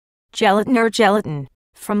Gelatin or gelatin,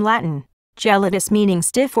 from Latin, gelatus meaning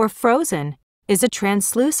stiff or frozen, is a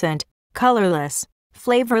translucent, colorless,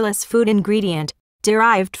 flavorless food ingredient,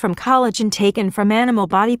 derived from collagen taken from animal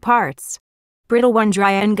body parts. Brittle one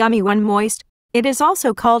dry and gummy one moist. It is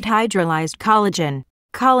also called hydrolyzed collagen,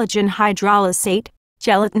 collagen hydrolysate,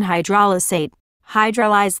 gelatin hydrolysate,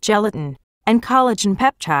 hydrolyzed gelatin, and collagen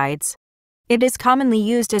peptides. It is commonly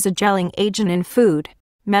used as a gelling agent in food,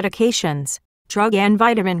 medications, drug and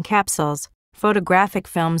vitamin capsules, photographic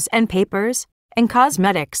films and papers, and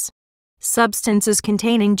cosmetics. Substances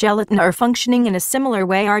containing gelatin or functioning in a similar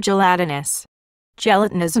way are gelatinous.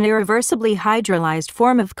 Gelatin is an irreversibly hydrolyzed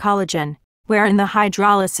form of collagen, wherein the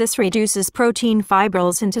hydrolysis reduces protein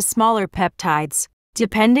fibrils into smaller peptides,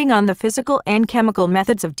 depending on the physical and chemical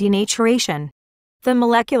methods of denaturation. The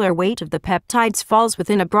molecular weight of the peptides falls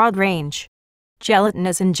within a broad range. Gelatin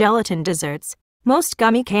is in gelatin desserts, most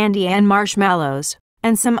gummy candy and marshmallows,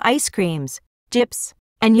 and some ice creams, dips,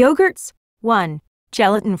 and yogurts. 1.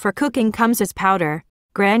 Gelatin for cooking comes as powder,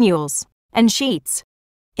 granules, and sheets.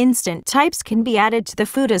 Instant types can be added to the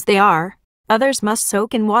food as they are. Others must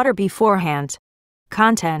soak in water beforehand.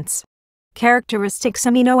 Contents. Characteristics: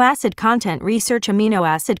 amino acid content research, amino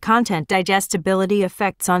acid content, digestibility,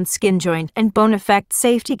 effects on skin, joint and bone, effects,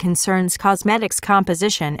 safety concerns, cosmetics,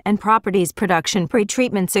 composition and properties, production,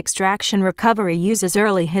 pretreatments, extraction, recovery, uses,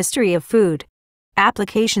 early history of food,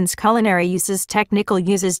 applications, culinary uses, technical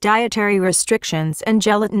uses, dietary restrictions and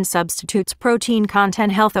gelatin substitutes, protein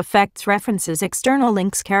content, health effects, references, external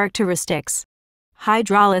links, characteristics.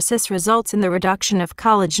 Hydrolysis results in the reduction of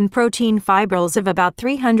collagen protein fibrils of about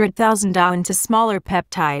 300,000 Da into smaller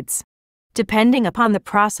peptides. Depending upon the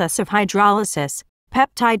process of hydrolysis,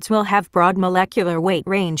 peptides will have broad molecular weight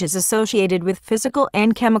ranges associated with physical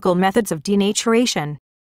and chemical methods of denaturation.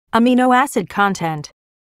 Amino acid content.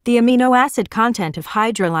 The amino acid content of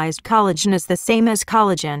hydrolyzed collagen is the same as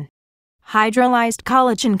collagen. Hydrolyzed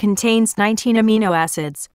collagen contains 19 amino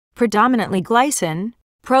acids, predominantly glycine,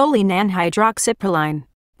 proline and hydroxyproline,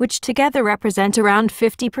 which together represent around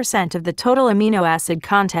 50% of the total amino acid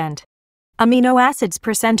content. Amino acids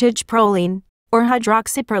percentage: proline, or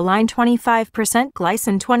hydroxyproline 25%,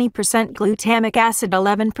 glycine 20%, glutamic acid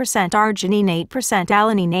 11%, arginine 8%,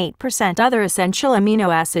 alanine 8%, other essential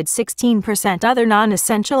amino acids 16%, other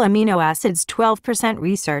non-essential amino acids 12%.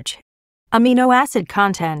 Research. Amino acid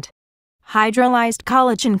content. Hydrolyzed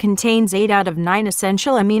collagen contains 8 out of 9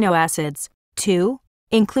 essential amino acids, 2,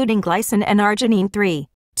 including glycine and arginine, 3,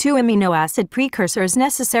 2 amino acid precursors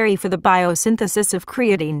necessary for the biosynthesis of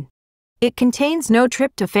creatine. It contains no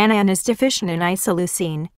tryptophan and is deficient in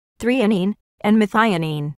isoleucine, threonine, and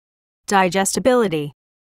methionine. Digestibility.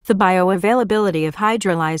 The bioavailability of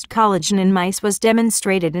hydrolyzed collagen in mice was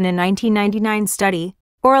demonstrated in a 1999 study.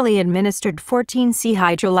 Orally administered 14C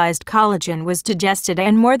hydrolyzed collagen was digested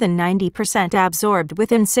and more than 90% absorbed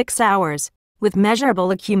within 6 hours, with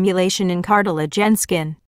measurable accumulation in cartilage and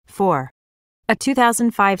skin. 4. A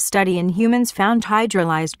 2005 study in humans found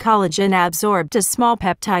hydrolyzed collagen absorbed as small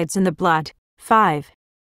peptides in the blood. 5.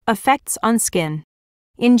 Effects on skin.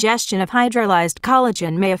 Ingestion of hydrolyzed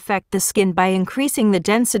collagen may affect the skin by increasing the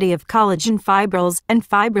density of collagen fibrils and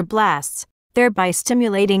fibroblasts, thereby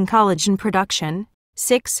stimulating collagen production.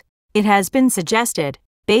 6. It has been suggested,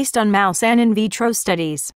 based on mouse and in vitro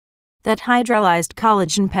studies, that hydrolyzed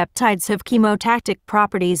collagen peptides have chemotactic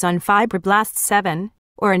properties on fibroblasts. 7.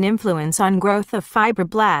 Or an influence on growth of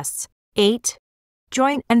fibroblasts. 8.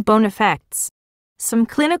 Joint and bone effects. Some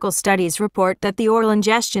clinical studies report that the oral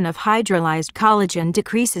ingestion of hydrolyzed collagen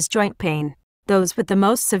decreases joint pain, those with the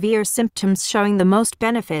most severe symptoms showing the most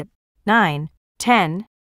benefit. 9. 10.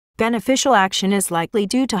 Beneficial action is likely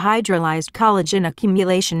due to hydrolyzed collagen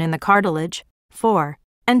accumulation in the cartilage. 4.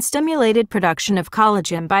 And stimulated production of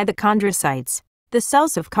collagen by the chondrocytes, the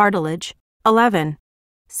cells of cartilage. 11.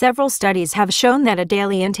 Several studies have shown that a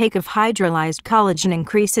daily intake of hydrolyzed collagen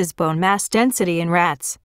increases bone mass density in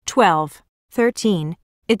rats. 12. 13.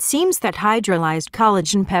 It seems that hydrolyzed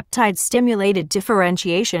collagen peptides stimulated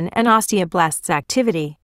differentiation and osteoblasts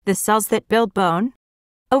activity, the cells that build bone,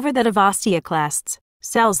 over that of osteoclasts,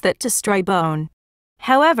 cells that destroy bone.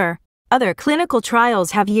 However, other clinical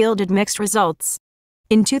trials have yielded mixed results.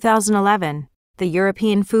 In 2011, the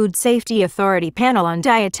European Food Safety Authority Panel on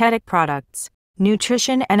Dietetic Products,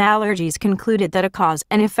 Nutrition and Allergies concluded that a cause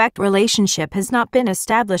and effect relationship has not been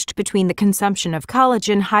established between the consumption of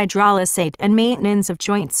collagen hydrolysate and maintenance of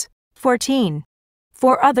joints. 14.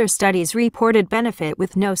 4 other studies reported benefit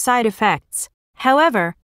with no side effects.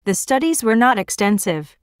 However, the studies were not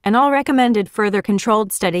extensive, and all recommended further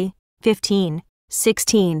controlled study. 15,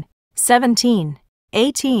 16, 17,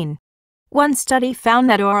 18. One study found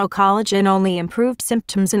that oral collagen only improved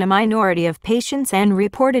symptoms in a minority of patients and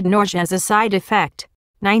reported nausea as a side effect.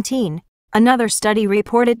 19. Another study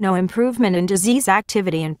reported no improvement in disease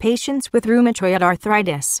activity in patients with rheumatoid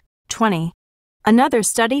arthritis. 20. Another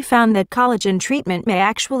study found that collagen treatment may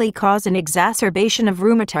actually cause an exacerbation of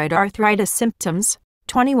rheumatoid arthritis symptoms.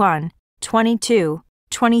 21, 22,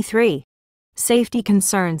 23. Safety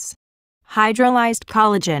concerns. Hydrolyzed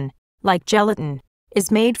collagen, like gelatin, is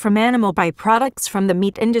made from animal byproducts from the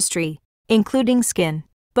meat industry, including skin,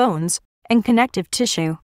 bones, and connective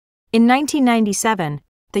tissue. In 1997,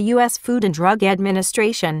 the U.S. Food and Drug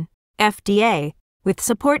Administration, FDA, with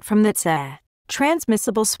support from the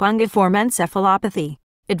Transmissible Spongiform Encephalopathy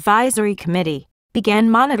Advisory Committee, began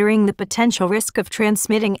monitoring the potential risk of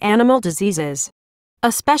transmitting animal diseases,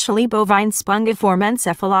 especially bovine spongiform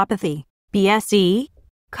encephalopathy, BSE,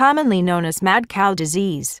 commonly known as mad cow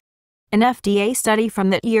disease. An FDA study from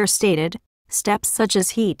that year stated, steps such as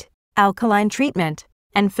heat, alkaline treatment,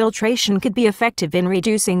 and filtration could be effective in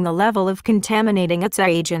reducing the level of contaminating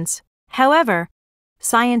agents. However,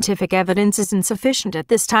 scientific evidence is insufficient at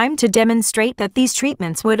this time to demonstrate that these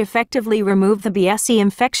treatments would effectively remove the BSE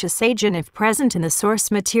infectious agent if present in the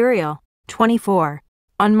source material. 24.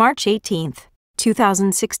 On March 18,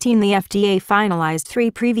 2016, the FDA finalized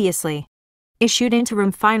 3 previously issued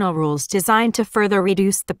interim final rules designed to further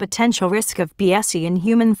reduce the potential risk of BSE in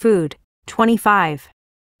human food. 25.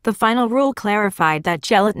 The final rule clarified that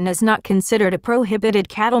gelatin is not considered a prohibited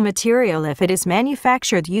cattle material if it is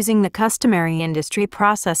manufactured using the customary industry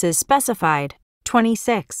processes specified.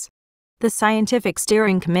 26. The Scientific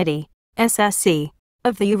Steering Committee, SSC,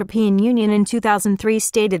 of the European Union in 2003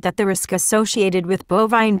 stated that the risk associated with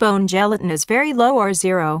bovine bone gelatin is very low or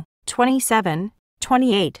zero. 27,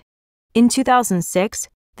 28. In 2006,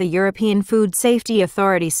 the European Food Safety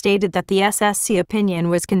Authority stated that the SSC opinion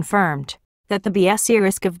was confirmed, that the BSE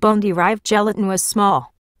risk of bone-derived gelatin was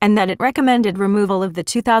small, and that it recommended removal of the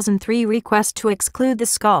 2003 request to exclude the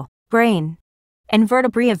skull, brain, and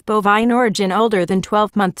vertebrae of bovine origin older than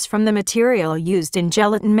 12 months from the material used in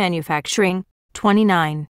gelatin manufacturing.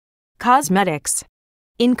 29. Cosmetics.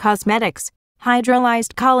 In cosmetics,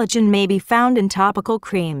 hydrolyzed collagen may be found in topical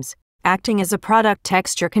creams, acting as a product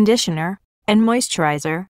texture conditioner and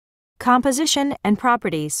moisturizer. Composition and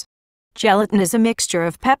properties. Gelatin is a mixture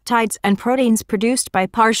of peptides and proteins produced by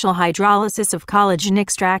partial hydrolysis of collagen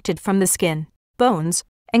extracted from the skin, bones,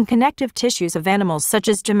 and connective tissues of animals such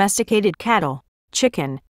as domesticated cattle,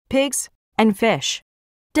 chicken, pigs, and fish.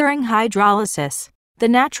 During hydrolysis, the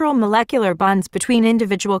natural molecular bonds between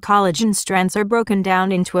individual collagen strands are broken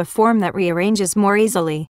down into a form that rearranges more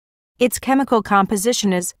easily. Its chemical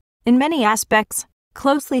composition is, in many aspects,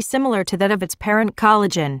 closely similar to that of its parent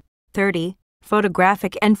collagen. 30.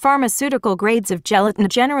 Photographic and pharmaceutical grades of gelatin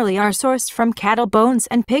generally are sourced from cattle bones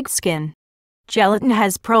and pig skin. Gelatin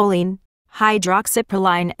has proline,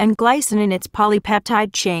 hydroxyproline, and glycine in its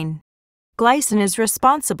polypeptide chain. Glycine is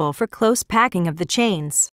responsible for close packing of the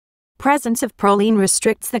chains. Presence of proline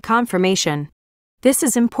restricts the conformation. This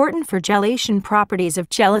is important for gelation properties of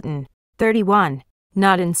gelatin. 31.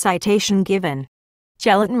 Not in citation given.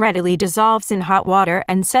 Gelatin readily dissolves in hot water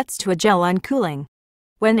and sets to a gel on cooling.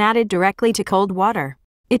 When added directly to cold water,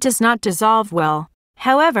 it does not dissolve well.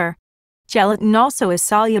 However, gelatin also is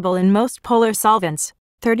soluble in most polar solvents.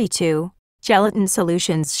 32. Gelatin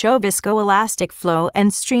solutions show viscoelastic flow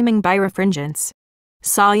and streaming birefringence.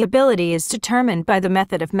 Solubility is determined by the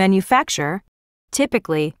method of manufacture.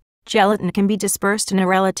 Typically, gelatin can be dispersed in a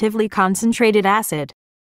relatively concentrated acid.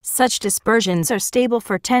 Such dispersions are stable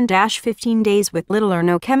for 10-15 days with little or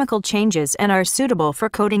no chemical changes and are suitable for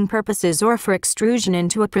coating purposes or for extrusion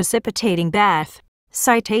into a precipitating bath.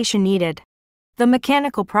 Citation needed. The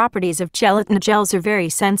mechanical properties of gelatin gels are very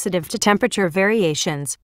sensitive to temperature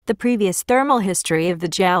variations, the previous thermal history of the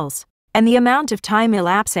gels, and the amount of time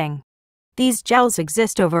elapsing. These gels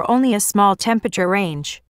exist over only a small temperature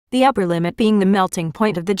range, the upper limit being the melting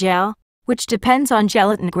point of the gel, which depends on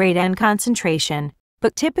gelatin grade and concentration,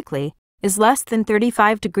 but typically is less than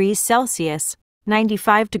 35 degrees Celsius,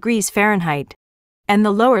 95 degrees Fahrenheit, and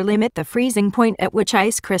the lower limit the freezing point at which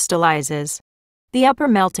ice crystallizes. The upper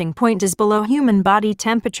melting point is below human body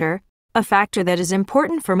temperature, a factor that is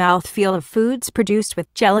important for mouthfeel of foods produced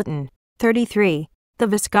with gelatin. 33. The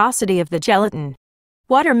viscosity of the gelatin.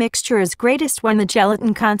 Water mixture is greatest when the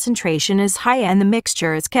gelatin concentration is high and the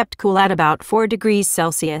mixture is kept cool at about 4 degrees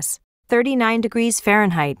Celsius, 39 degrees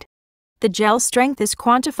Fahrenheit. The gel strength is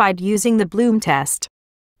quantified using the Bloom test.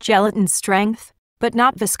 Gelatin strength, but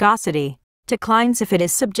not viscosity, declines if it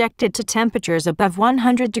is subjected to temperatures above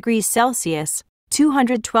 100 degrees Celsius,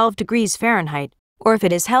 212 degrees Fahrenheit, or if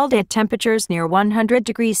it is held at temperatures near 100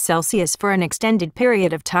 degrees Celsius for an extended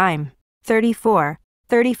period of time. 34.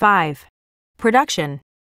 35. Production.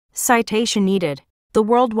 Citation needed. The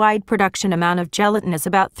worldwide production amount of gelatin is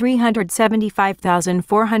about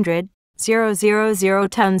 375,400,000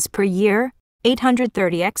 tons per year,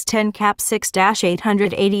 830 x 10 cap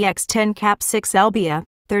 6-880 x 10 cap 6 lbia.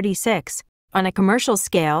 36. On a commercial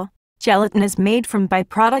scale, gelatin is made from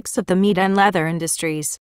byproducts of the meat and leather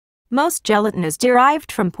industries. Most gelatin is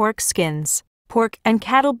derived from pork skins, pork and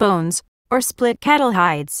cattle bones, or split cattle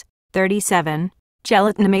hides. 37.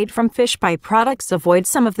 Gelatin made from fish byproducts avoid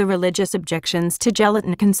some of the religious objections to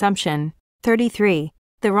gelatin consumption. 33.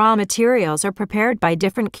 The raw materials are prepared by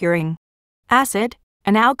different curing, acid,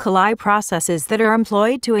 and alkali processes that are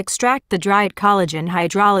employed to extract the dried collagen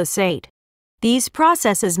hydrolysate. These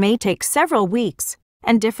processes may take several weeks,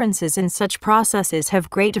 and differences in such processes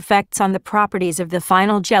have great effects on the properties of the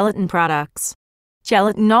final gelatin products.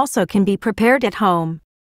 Gelatin also can be prepared at home.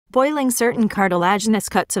 Boiling certain cartilaginous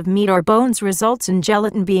cuts of meat or bones results in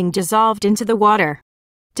gelatin being dissolved into the water.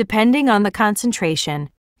 Depending on the concentration,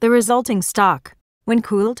 the resulting stock, when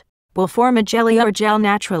cooled, will form a jelly or gel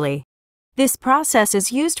naturally. This process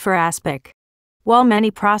is used for aspic. While many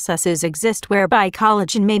processes exist whereby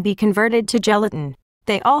collagen may be converted to gelatin,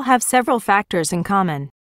 they all have several factors in common.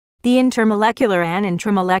 The intermolecular and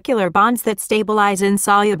intramolecular bonds that stabilize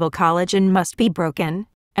insoluble collagen must be broken,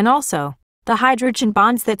 and also, the hydrogen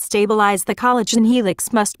bonds that stabilize the collagen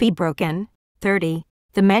helix must be broken. 30.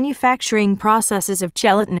 The manufacturing processes of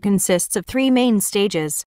gelatin consists of three main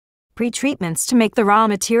stages. Pretreatments to make the raw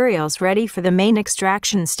materials ready for the main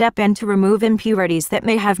extraction step and to remove impurities that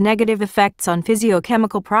may have negative effects on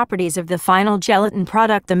physiochemical properties of the final gelatin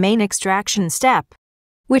product. The main extraction step,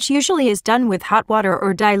 which usually is done with hot water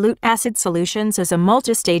or dilute acid solutions as a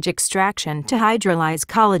multistage extraction to hydrolyze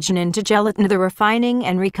collagen into gelatin. The refining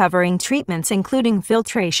and recovering treatments including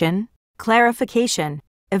filtration, clarification,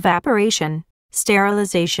 evaporation,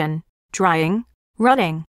 sterilization, drying,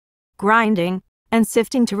 rutting, grinding, and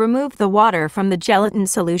sifting to remove the water from the gelatin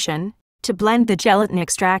solution, to blend the gelatin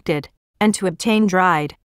extracted, and to obtain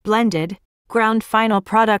dried, blended, ground final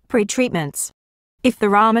product pretreatments. If the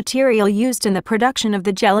raw material used in the production of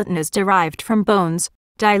the gelatin is derived from bones,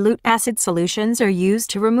 dilute acid solutions are used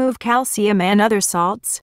to remove calcium and other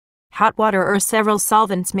salts. Hot water or several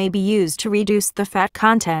solvents may be used to reduce the fat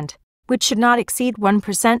content, which should not exceed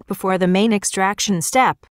 1% before the main extraction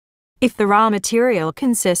step. If the raw material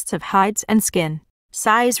consists of hides and skin,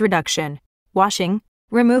 size reduction, washing,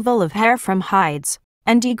 removal of hair from hides,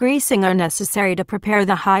 and degreasing are necessary to prepare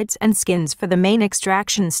the hides and skins for the main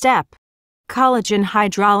extraction step. Collagen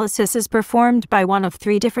hydrolysis is performed by one of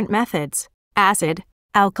three different methods: acid,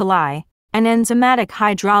 alkali, and enzymatic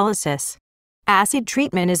hydrolysis. Acid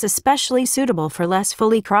treatment is especially suitable for less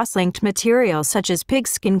fully cross-linked materials such as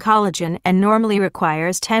pigskin collagen and normally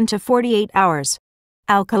requires 10 to 48 hours.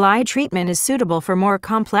 Alkali treatment is suitable for more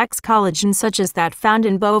complex collagen such as that found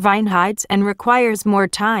in bovine hides and requires more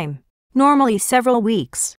time, normally several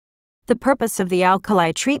weeks. The purpose of the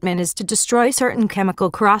alkali treatment is to destroy certain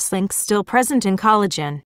chemical crosslinks still present in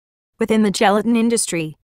collagen. Within the gelatin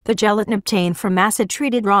industry, the gelatin obtained from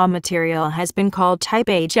acid-treated raw material has been called type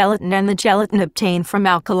A gelatin, and the gelatin obtained from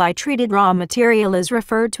alkali-treated raw material is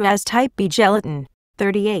referred to as type B gelatin.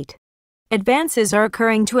 38. Advances are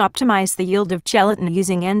occurring to optimize the yield of gelatin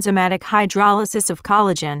using enzymatic hydrolysis of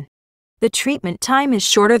collagen. The treatment time is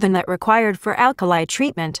shorter than that required for alkali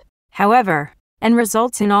treatment, however, and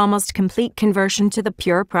results in almost complete conversion to the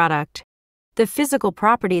pure product. The physical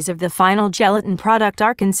properties of the final gelatin product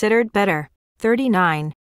are considered better.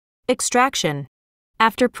 39. Extraction.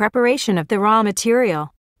 After preparation of the raw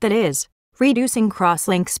material, that is, reducing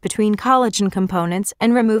cross-links between collagen components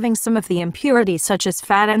and removing some of the impurities such as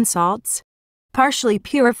fat and salts, partially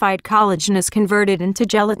purified collagen is converted into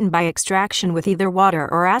gelatin by extraction with either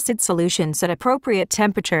water or acid solutions at appropriate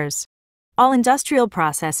temperatures. All industrial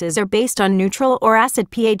processes are based on neutral or acid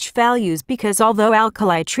pH values because although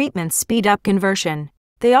alkali treatments speed up conversion,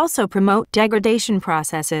 they also promote degradation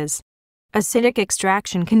processes. Acidic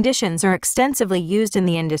extraction conditions are extensively used in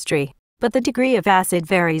the industry, but the degree of acid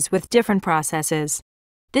varies with different processes.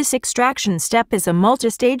 This extraction step is a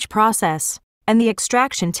multi-stage process, and the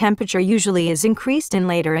extraction temperature usually is increased in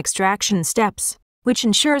later extraction steps, which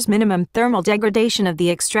ensures minimum thermal degradation of the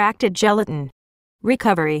extracted gelatin.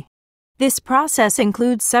 Recovery. This process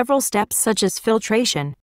includes several steps such as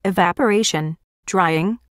filtration, evaporation,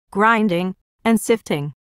 drying, grinding, and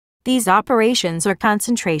sifting. These operations are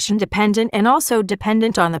concentration dependent and also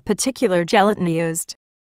dependent on the particular gelatin used.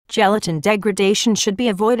 Gelatin degradation should be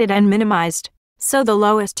avoided and minimized, so the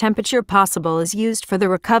lowest temperature possible is used for the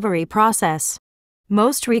recovery process.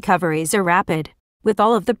 Most recoveries are rapid, with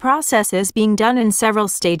all of the processes being done in several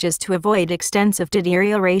stages to avoid extensive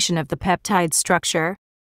deterioration of the peptide structure.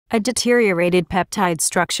 A deteriorated peptide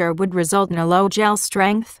structure would result in a low gel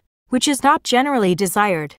strength, which is not generally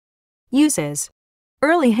desired. Uses.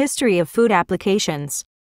 Early history of food applications.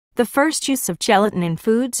 The first use of gelatin in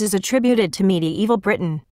foods is attributed to medieval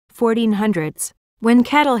Britain, 1400s, when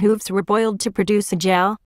cattle hooves were boiled to produce a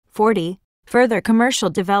gel. 40. Further commercial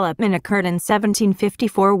development occurred in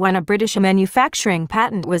 1754 when a British manufacturing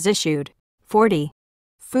patent was issued. 40.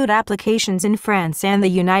 Food applications in France and the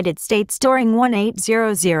United States during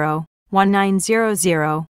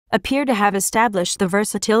 1800-1900 appear to have established the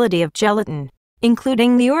versatility of gelatin,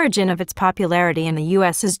 including the origin of its popularity in the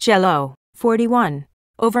U.S. as Jell-O. 41.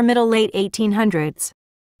 Over middle-late 1800s,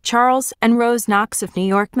 Charles and Rose Knox of New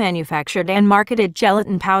York manufactured and marketed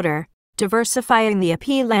gelatin powder, diversifying the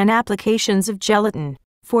appeal and applications of gelatin.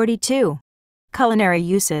 42. Culinary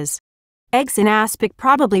uses. Eggs in aspic,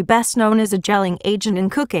 probably best known as a gelling agent in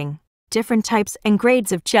cooking. Different types and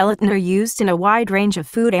grades of gelatin are used in a wide range of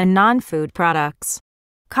food and non-food products.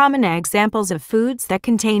 Common examples of foods that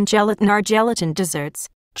contain gelatin are gelatin desserts,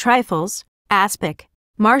 trifles, aspic,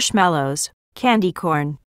 marshmallows, candy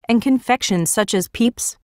corn, and confections such as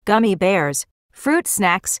Peeps, gummy bears, fruit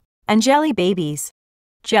snacks, and jelly babies.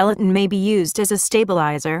 Gelatin may be used as a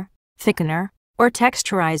stabilizer, thickener, or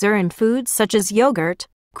texturizer in foods such as yogurt,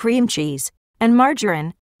 cream cheese, and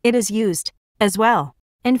margarine. It is used, as well,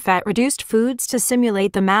 in fat-reduced foods to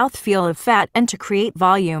simulate the mouthfeel of fat and to create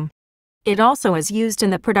volume. It also is used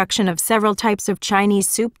in the production of several types of Chinese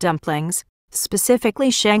soup dumplings,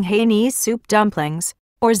 specifically Shanghainese soup dumplings,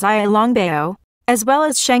 or xiaolongbao, as well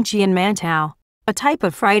as shangjian mantao, a type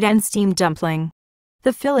of fried and steamed dumpling.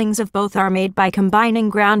 The fillings of both are made by combining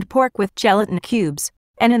ground pork with gelatin cubes,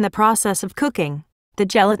 and in the process of cooking, the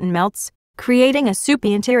gelatin melts, creating a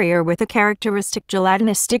soupy interior with a characteristic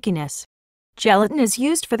gelatinous stickiness. Gelatin is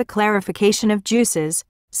used for the clarification of juices,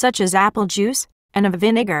 such as apple juice, and of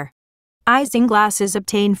vinegar. Isinglass is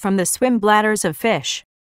obtained from the swim bladders of fish.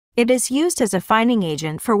 It is used as a fining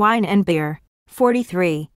agent for wine and beer.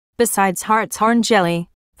 43. Besides hartshorn jelly,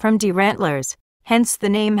 from Rantlers, hence the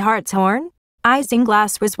name hartshorn,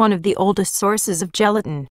 isinglass was one of the oldest sources of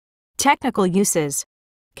gelatin. Technical uses.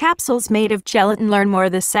 Capsules made of gelatin. Learn more.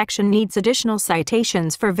 This section needs additional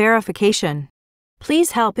citations for verification.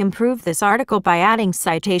 Please help improve this article by adding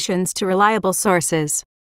citations to reliable sources.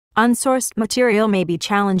 Unsourced material may be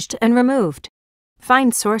challenged and removed.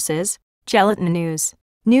 Find sources: Gelatin News,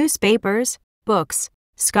 newspapers, books,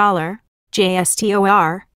 Scholar,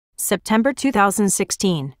 JSTOR, September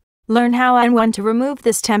 2016. Learn how and when to remove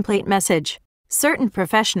this template message. Certain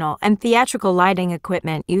professional and theatrical lighting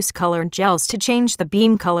equipment use colored gels to change the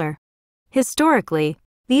beam color. Historically,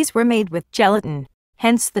 these were made with gelatin,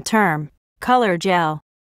 hence the term color gel.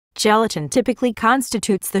 Gelatin typically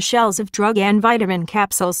constitutes the shells of drug and vitamin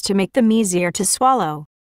capsules to make them easier to swallow.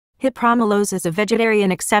 Hypromulose is a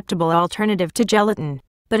vegetarian acceptable alternative to gelatin,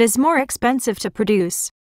 but is more expensive to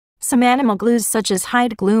produce. Some animal glues such as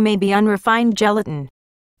hide glue may be unrefined gelatin.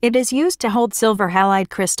 It is used to hold silver halide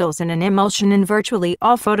crystals in an emulsion in virtually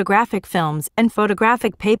all photographic films and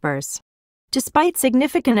photographic papers. Despite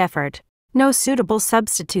significant effort, no suitable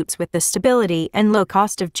substitutes with the stability and low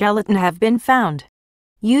cost of gelatin have been found.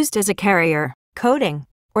 Used as a carrier, coating,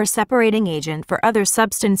 or separating agent for other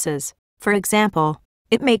substances, for example,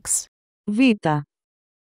 it makes Vita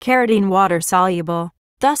carotene water-soluble,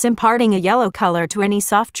 thus imparting a yellow color to any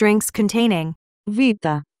soft drinks containing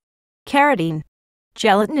Vita carotene.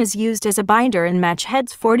 Gelatin is used as a binder in match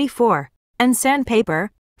heads. 44, and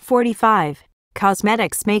sandpaper. 45.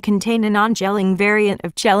 Cosmetics may contain a non-gelling variant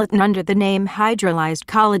of gelatin under the name hydrolyzed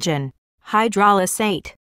collagen,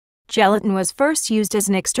 hydrolysate. Gelatin was first used as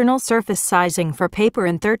an external surface sizing for paper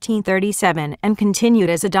in 1337 and continued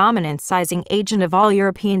as a dominant sizing agent of all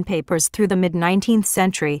European papers through the mid-19th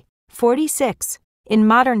century. 46. In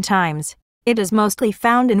modern times, it is mostly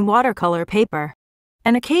found in watercolor paper,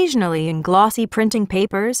 and occasionally in glossy printing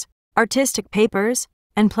papers, artistic papers,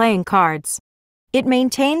 and playing cards. It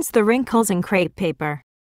maintains the wrinkles in crepe paper.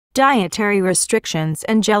 Dietary restrictions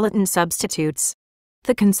and gelatin substitutes.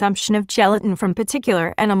 The consumption of gelatin from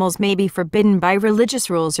particular animals may be forbidden by religious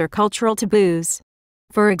rules or cultural taboos.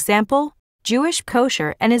 For example, Jewish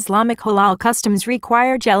kosher and Islamic halal customs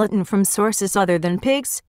require gelatin from sources other than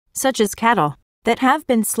pigs, such as cattle, that have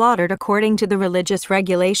been slaughtered according to the religious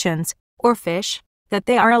regulations, or fish that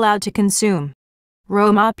they are allowed to consume.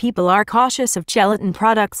 Roma people are cautious of gelatin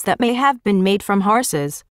products that may have been made from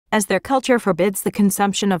horses, as their culture forbids the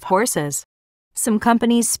consumption of horses. Some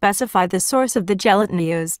companies specify the source of the gelatin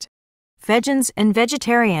used. Vegans and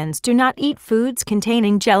vegetarians do not eat foods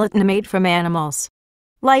containing gelatin made from animals.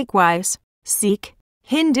 Likewise, Sikh,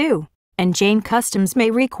 Hindu, and Jain customs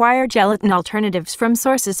may require gelatin alternatives from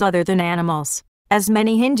sources other than animals. As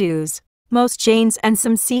many Hindus, most Jains and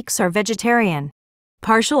some Sikhs are vegetarian.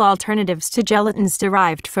 Partial alternatives to gelatins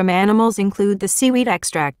derived from animals include the seaweed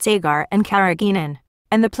extracts agar and carrageenan,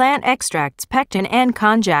 and the plant extracts pectin and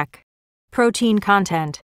konjac. Protein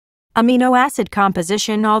content. Amino acid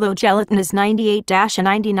composition. Although gelatin is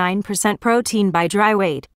 98-99% protein by dry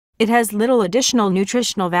weight, it has little additional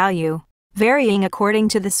nutritional value, varying according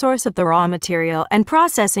to the source of the raw material and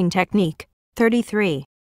processing technique. 33.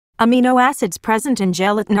 Amino acids present in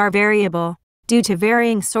gelatin are variable, due to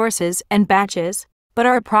varying sources and batches, but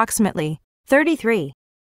are approximately 33.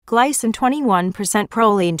 Glycine 21%,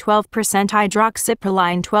 proline 12%,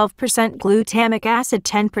 hydroxyproline 12%, glutamic acid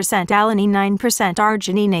 10%, alanine 9%,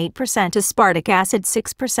 arginine 8%, aspartic acid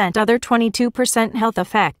 6%, other 22%. Health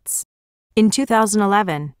effects. In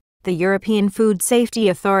 2011, the European Food Safety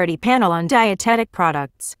Authority panel on dietetic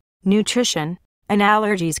products, nutrition, and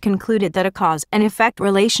allergies concluded that a cause and effect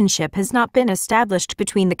relationship has not been established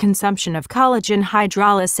between the consumption of collagen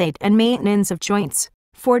hydrolysate and maintenance of joints.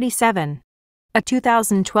 47. A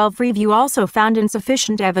 2012 review also found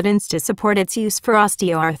insufficient evidence to support its use for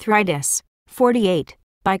osteoarthritis. 48.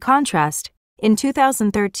 By contrast, in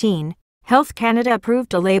 2013, Health Canada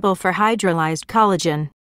approved a label for hydrolyzed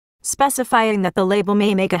collagen, specifying that the label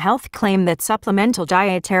may make a health claim that supplemental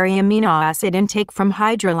dietary amino acid intake from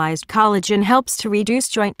hydrolyzed collagen helps to reduce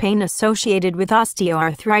joint pain associated with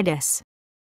osteoarthritis.